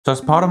So as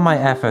part of my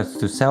efforts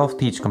to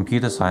self-teach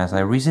computer science,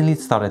 I recently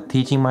started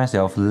teaching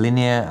myself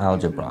linear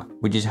algebra,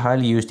 which is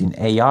highly used in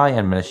AI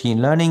and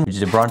machine learning, which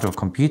is a branch of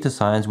computer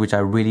science which I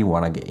really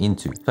want to get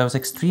into. So I was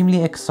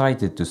extremely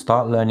excited to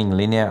start learning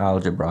linear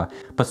algebra,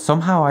 but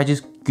somehow I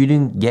just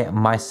couldn't get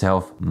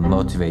myself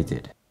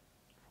motivated.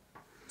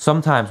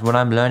 Sometimes when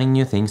I'm learning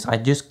new things, I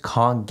just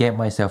can't get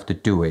myself to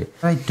do it.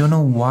 I don't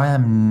know why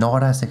I'm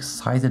not as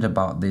excited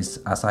about this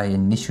as I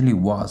initially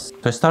was.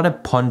 So I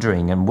started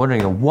pondering and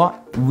wondering,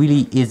 what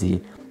really is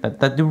it?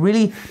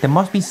 There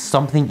must be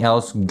something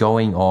else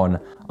going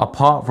on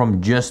apart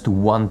from just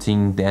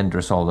wanting the end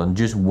result and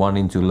just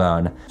wanting to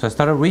learn. So I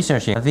started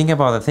researching and thinking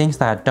about the things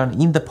that I had done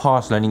in the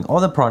past, learning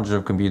other branches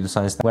of computer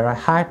science where I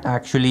had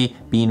actually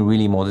been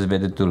really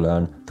motivated to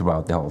learn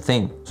throughout the whole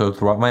thing. So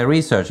throughout my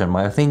research and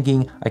my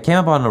thinking, I came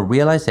upon a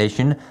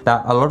realization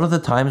that a lot of the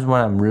times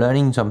when I'm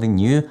learning something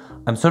new,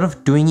 I'm sort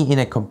of doing it in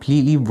a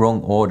completely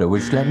wrong order,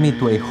 which led me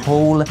to a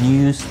whole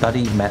new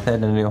study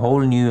method and a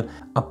whole new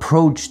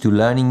approach to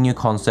learning new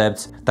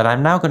concepts that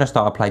I'm now going to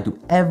start applying to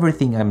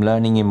everything I'm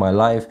learning in my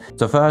life.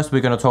 So first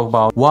we're going to talk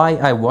about why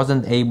I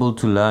wasn't able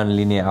to learn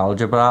linear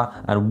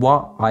algebra and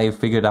what I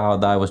figured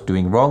out that I was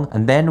doing wrong.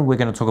 And then we're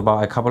going to talk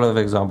about a couple of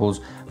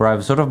examples where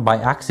I've sort of by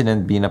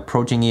accident been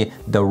approaching it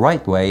the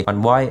right way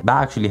and why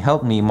that actually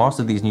helped me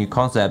master these new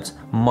concepts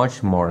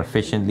much more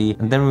efficiently.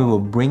 And then we will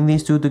bring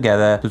these two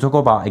together to talk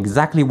about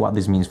exactly what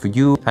this means for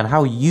you and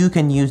how you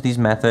can use these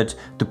methods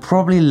to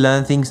probably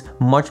learn things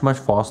much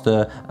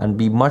faster and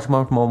be much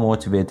more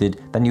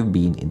motivated than you've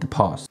been in the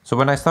past. So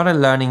when I started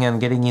learning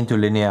and getting into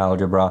linear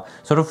algebra,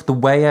 sort of the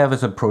way I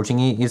was approaching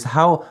it is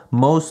how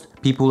most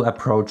people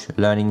approach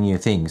learning new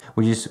things,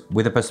 which is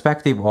with a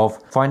perspective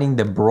of finding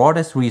the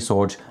broadest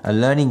resource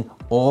and learning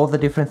all the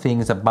different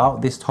things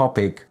about this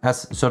topic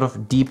as sort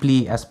of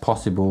deeply as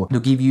possible to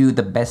give you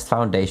the best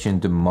foundation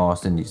to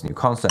master this new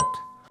concept.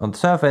 On the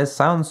surface,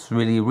 sounds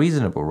really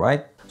reasonable,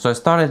 right? So I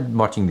started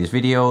watching these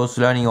videos,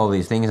 learning all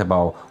these things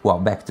about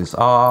what vectors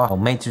are, how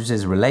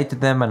matrices relate to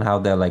them, and how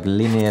they're like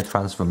linear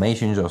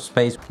transformations of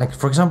space. Like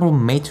for example,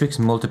 matrix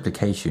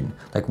multiplication.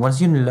 Like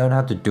once you learn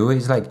how to do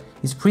it,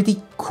 it's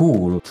pretty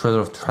cool, sort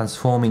of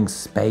transforming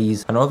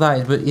space and all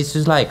that, but it's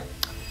just like,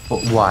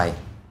 but why?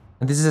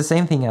 And this is the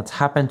same thing that's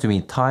happened to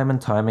me time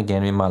and time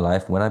again in my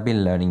life when I've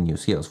been learning new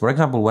skills. For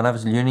example, when I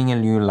was learning a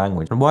new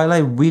language, and while I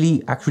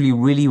really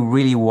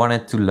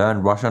wanted to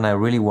learn Russian, I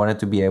really wanted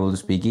to be able to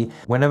speak it.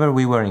 Whenever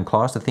we were in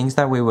class, the things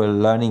that we were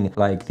learning,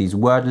 like these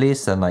word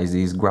lists and like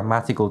these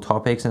grammatical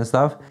topics and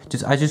stuff,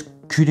 I just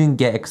couldn't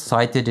get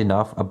excited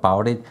enough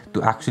about it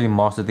to actually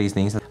master these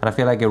things. And I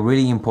feel like a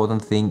really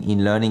important thing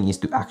in learning is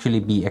to actually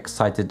be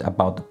excited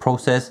about the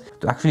process,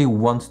 to actually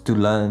want to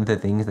learn the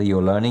things that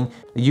you're learning.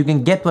 You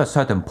can get to a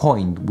certain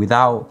point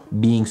without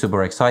being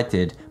super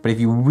excited, but if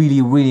you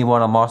really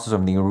want to master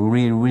something, or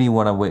really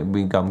want to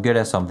become good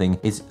at something,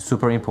 it's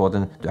super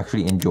important to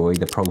actually enjoy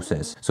the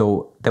process.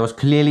 So there was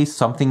clearly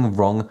something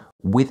wrong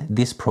with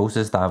this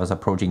process that I was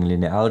approaching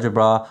linear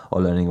algebra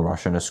or learning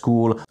Russian at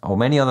school or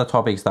many other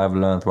topics that I've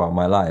learned throughout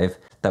my life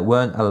that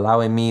weren't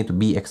allowing me to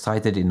be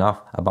excited enough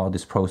about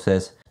this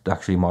process to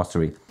actually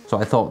master it. So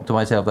I thought to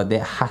myself that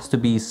there has to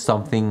be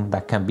something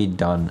that can be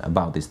done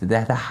about this.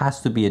 There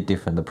has to be a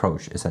different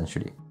approach,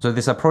 essentially. So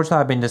this approach that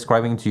I've been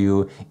describing to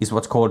you is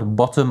what's called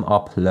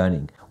bottom-up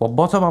learning. What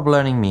bottom-up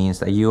learning means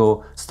that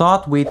you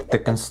start with the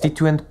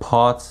constituent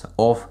parts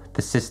of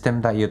the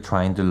system that you're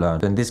trying to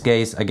learn. So in this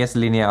case, I guess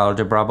linear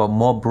algebra, but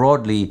more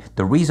broadly,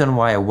 the reason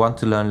why I want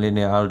to learn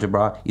linear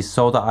algebra is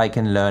so that I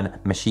can learn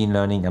machine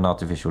learning and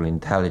artificial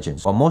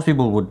intelligence. What most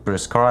people would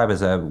prescribe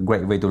as a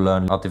great way to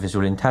learn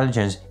artificial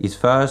intelligence is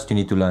first you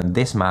need to learn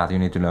this math, you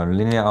need to learn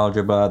linear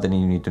algebra, then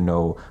you need to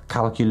know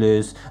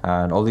calculus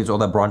and all these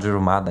other branches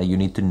of math that you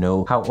need to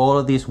know how all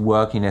of these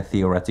work in a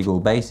theoretical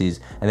basis.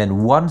 And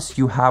then once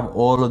you have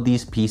all of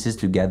these pieces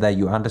together,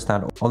 you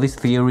understand all this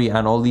theory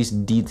and all these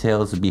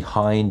details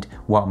behind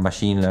what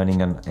machine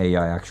learning and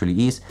AI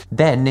actually is,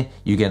 then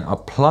you can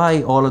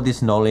apply all of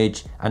this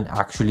knowledge and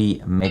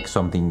actually make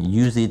something,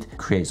 use it,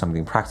 create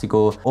something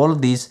practical. All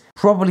of this,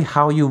 probably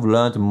how you've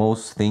learned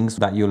most things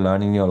that you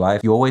learn in your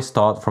life, you always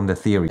start from the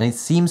theory. And it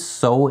seems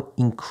so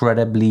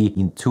incredibly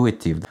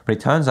intuitive, but it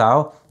turns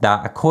out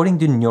that according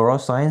to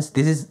neuroscience,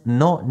 this is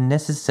not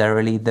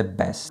necessarily the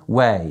best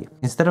way.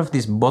 Instead of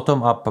this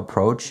bottom-up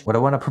approach, what I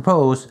want to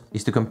propose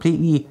is to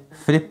completely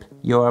flip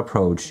your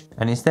approach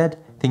and instead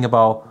think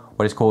about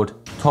what is called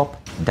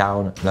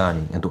top-down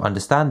learning. And to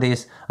understand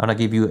this, I'm gonna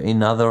give you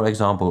another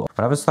example.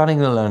 When I was starting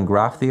to learn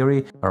graph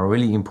theory, a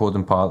really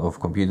important part of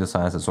computer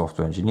science and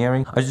software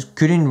engineering, I just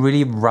couldn't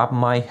really wrap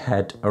my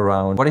head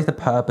around what is the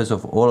purpose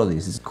of all of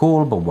this. It's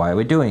cool, but why are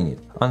we doing it?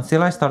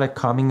 Until I started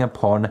coming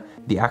upon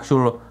the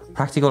actual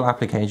practical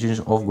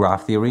applications of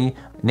graph theory.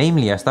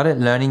 Namely, I started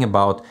learning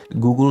about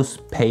Google's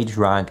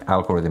PageRank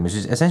algorithm, which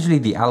is essentially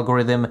the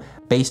algorithm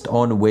based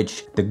on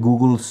which the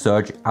Google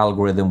search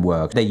algorithm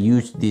works. They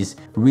use this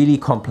really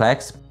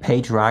complex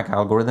PageRank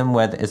algorithm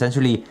where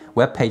essentially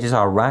web pages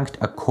are ranked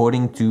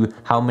according to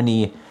how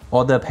many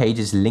other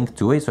pages link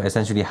to it. So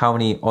essentially how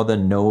many other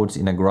nodes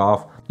in a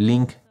graph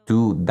link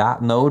to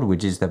that node,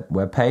 which is the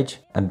web page.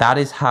 And that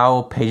is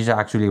how pages are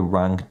actually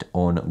ranked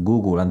on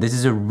Google. And this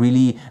is a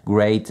really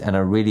great and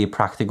a really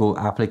practical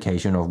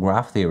application of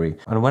graph theory.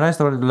 And when I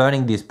started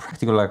learning this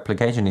practical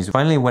application is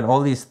finally when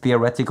all these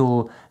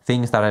theoretical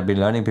things that I've been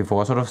learning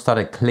before sort of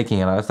started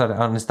clicking, and I started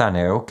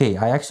understanding, okay,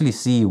 I actually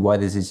see why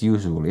this is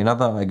useful.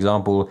 Another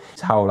example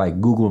is how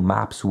like Google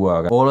Maps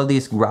work. All of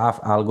these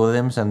graph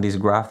algorithms and these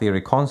graph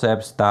theory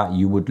concepts that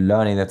you would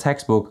learn in the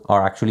textbook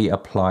are actually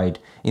applied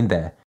in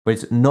there. But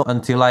it's not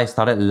until I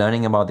started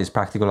learning about these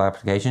practical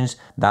applications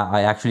that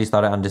I actually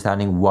started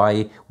understanding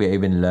why we're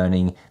even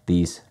learning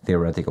these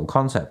theoretical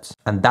concepts.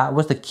 And that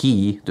was the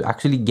key to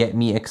actually get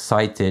me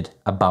excited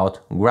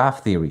about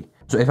graph theory.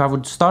 So if I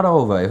would start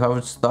over, if I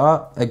would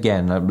start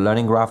again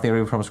learning graph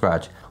theory from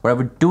scratch, what I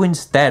would do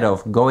instead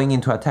of going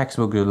into a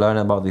textbook to learn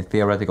about the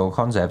theoretical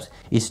concepts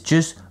is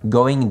just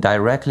going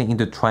directly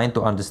into trying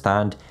to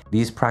understand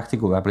these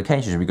practical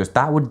applications, because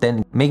that would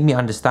then make me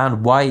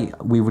understand why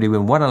we would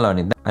even want to learn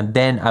it. And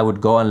then I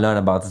would go and learn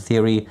about the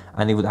theory,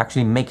 and it would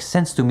actually make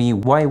sense to me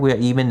why we're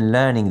even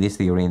learning this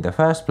theory in the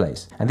first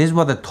place. And this is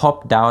what the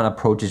top-down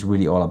approach is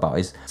really all about,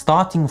 is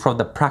starting from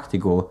the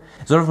practical,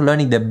 sort of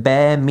learning the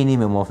bare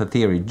minimum of the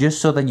theory, just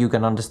so that you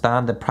can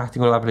understand the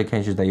practical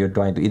applications that you're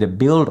trying to either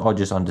build or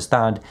just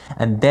understand.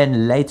 And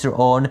then later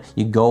on,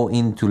 you go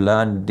in to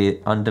learn the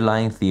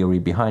underlying theory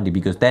behind it,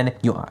 because then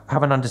you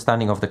have an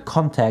understanding of the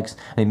context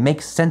and it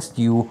makes sense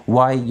to you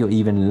why you're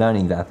even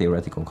learning that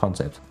theoretical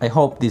concept. I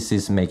hope this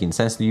is making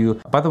sense to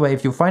you. By the way,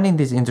 if you're finding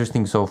this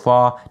interesting so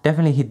far,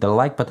 definitely hit the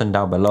like button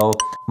down below.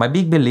 My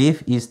big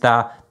belief is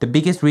that the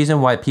biggest reason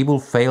why people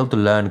fail to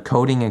learn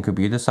coding and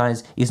computer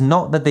science is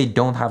not that they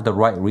don't have the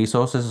right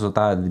resources or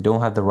that they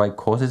don't have the right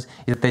courses,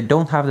 is that they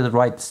don't have the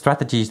right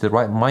strategies, the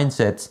right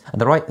mindsets,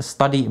 and the right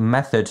study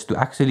methods to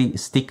actually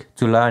stick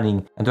to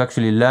learning and to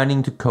actually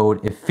learning to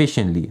code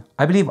efficiently.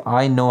 I believe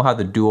I know how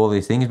to do all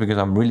these things because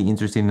I'm really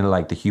interested in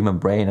like the human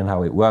brain and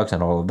how it works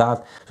and all of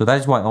that. So that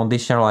is why on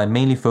this channel I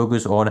mainly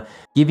focus on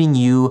giving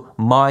you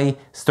my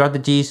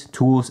strategies,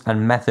 tools,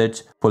 and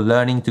methods for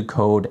learning to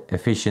code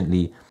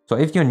efficiently. So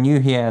if you're new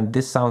here and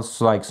this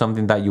sounds like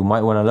something that you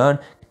might want to learn,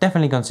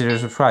 definitely consider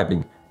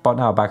subscribing. But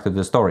now back to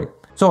the story.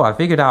 So I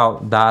figured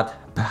out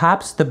that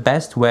perhaps the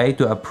best way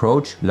to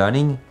approach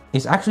learning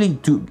is actually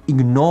to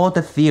ignore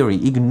the theory,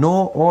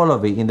 ignore all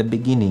of it in the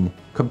beginning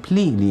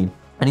completely,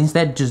 and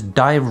instead just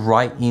dive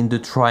right into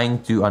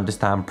trying to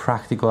understand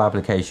practical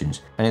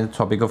applications. And in the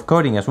topic of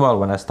coding as well,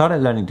 when I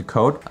started learning to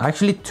code, I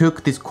actually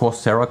took this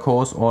Coursera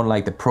course on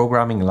like the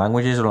programming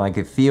languages, or like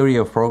the theory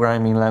of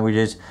programming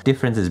languages,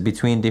 differences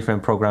between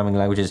different programming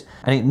languages,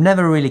 and it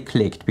never really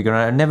clicked because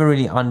I never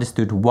really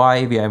understood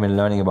why we are even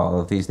learning about all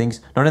of these things.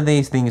 None of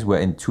these things were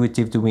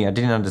intuitive to me. I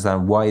didn't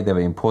understand why they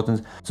were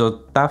important.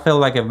 So that felt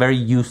like a very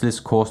useless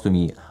course to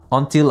me.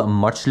 Until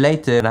much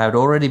later, and I had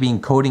already been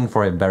coding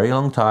for a very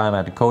long time. I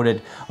had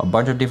coded a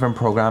bunch of different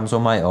programs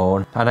on my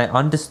own, and I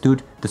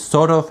understood the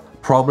sort of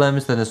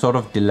problems and the sort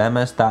of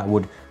dilemmas that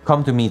would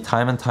come to me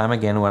time and time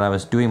again when I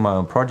was doing my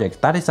own projects.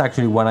 That is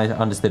actually when I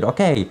understood,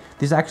 okay,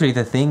 this is actually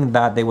the thing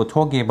that they were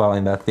talking about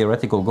in that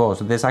theoretical goal.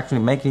 So this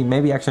actually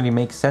maybe actually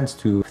makes sense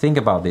to think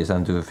about this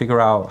and to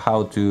figure out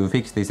how to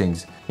fix these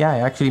things. Yeah,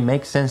 it actually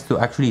makes sense to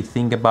actually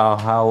think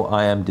about how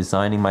I am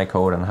designing my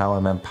code and how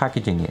I'm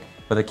packaging it.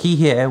 But the key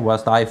here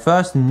was that I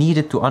first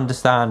needed to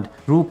understand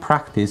through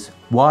practice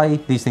why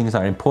these things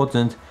are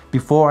important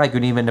before I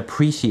could even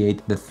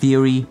appreciate the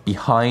theory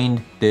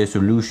behind the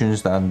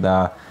solutions and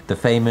the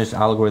famous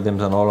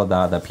algorithms and all of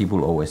that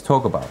people always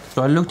talk about.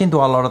 So I looked into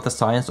a lot of the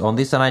science on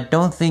this, and I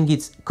don't think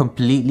it's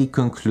completely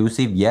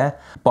conclusive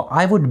yet, but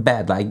I would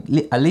bet, like,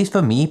 at least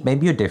for me,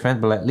 maybe you're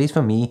different, but at least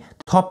for me,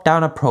 the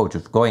top-down approach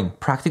of going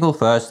practical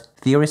first,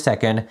 theory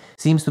second,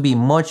 seems to be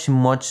much,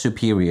 much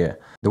superior.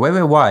 The way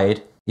we're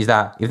wired is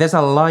that if there's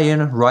a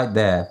lion right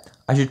there,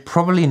 I should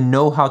probably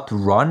know how to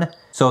run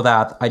so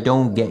that I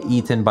don't get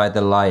eaten by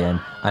the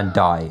lion and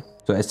die.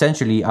 So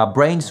essentially, our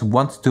brains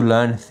want to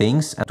learn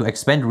things and to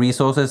expend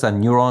resources and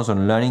neurons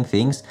on learning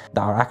things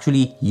that are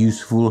actually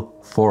useful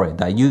for it,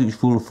 that are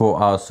useful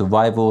for our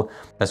survival,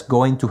 that's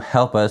going to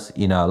help us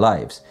in our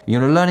lives.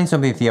 You're learning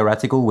something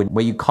theoretical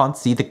where you can't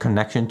see the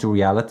connection to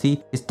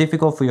reality. It's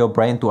difficult for your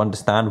brain to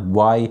understand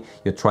why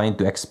you're trying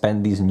to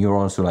expend these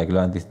neurons to like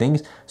learn these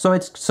things. So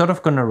it's sort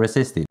of gonna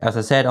resist it. As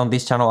I said on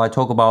this channel, I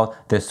talk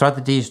about the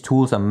strategies,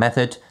 tools, and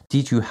methods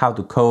teach you how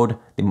to code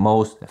the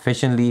most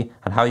efficiently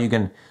and how you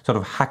can sort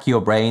of hack your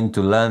brain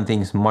to learn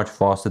things much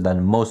faster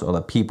than most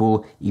other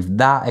people. If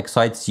that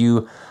excites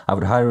you, I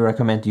would highly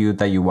recommend to you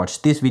that you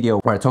watch this video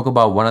where I talk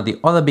about one of the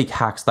other big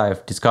hacks that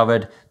I've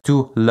discovered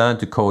to learn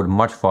to code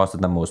much faster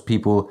than most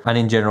people. And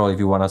in general, if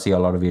you want to see a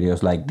lot of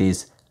videos like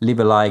this, leave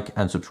a like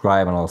and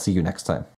subscribe, and I'll see you next time.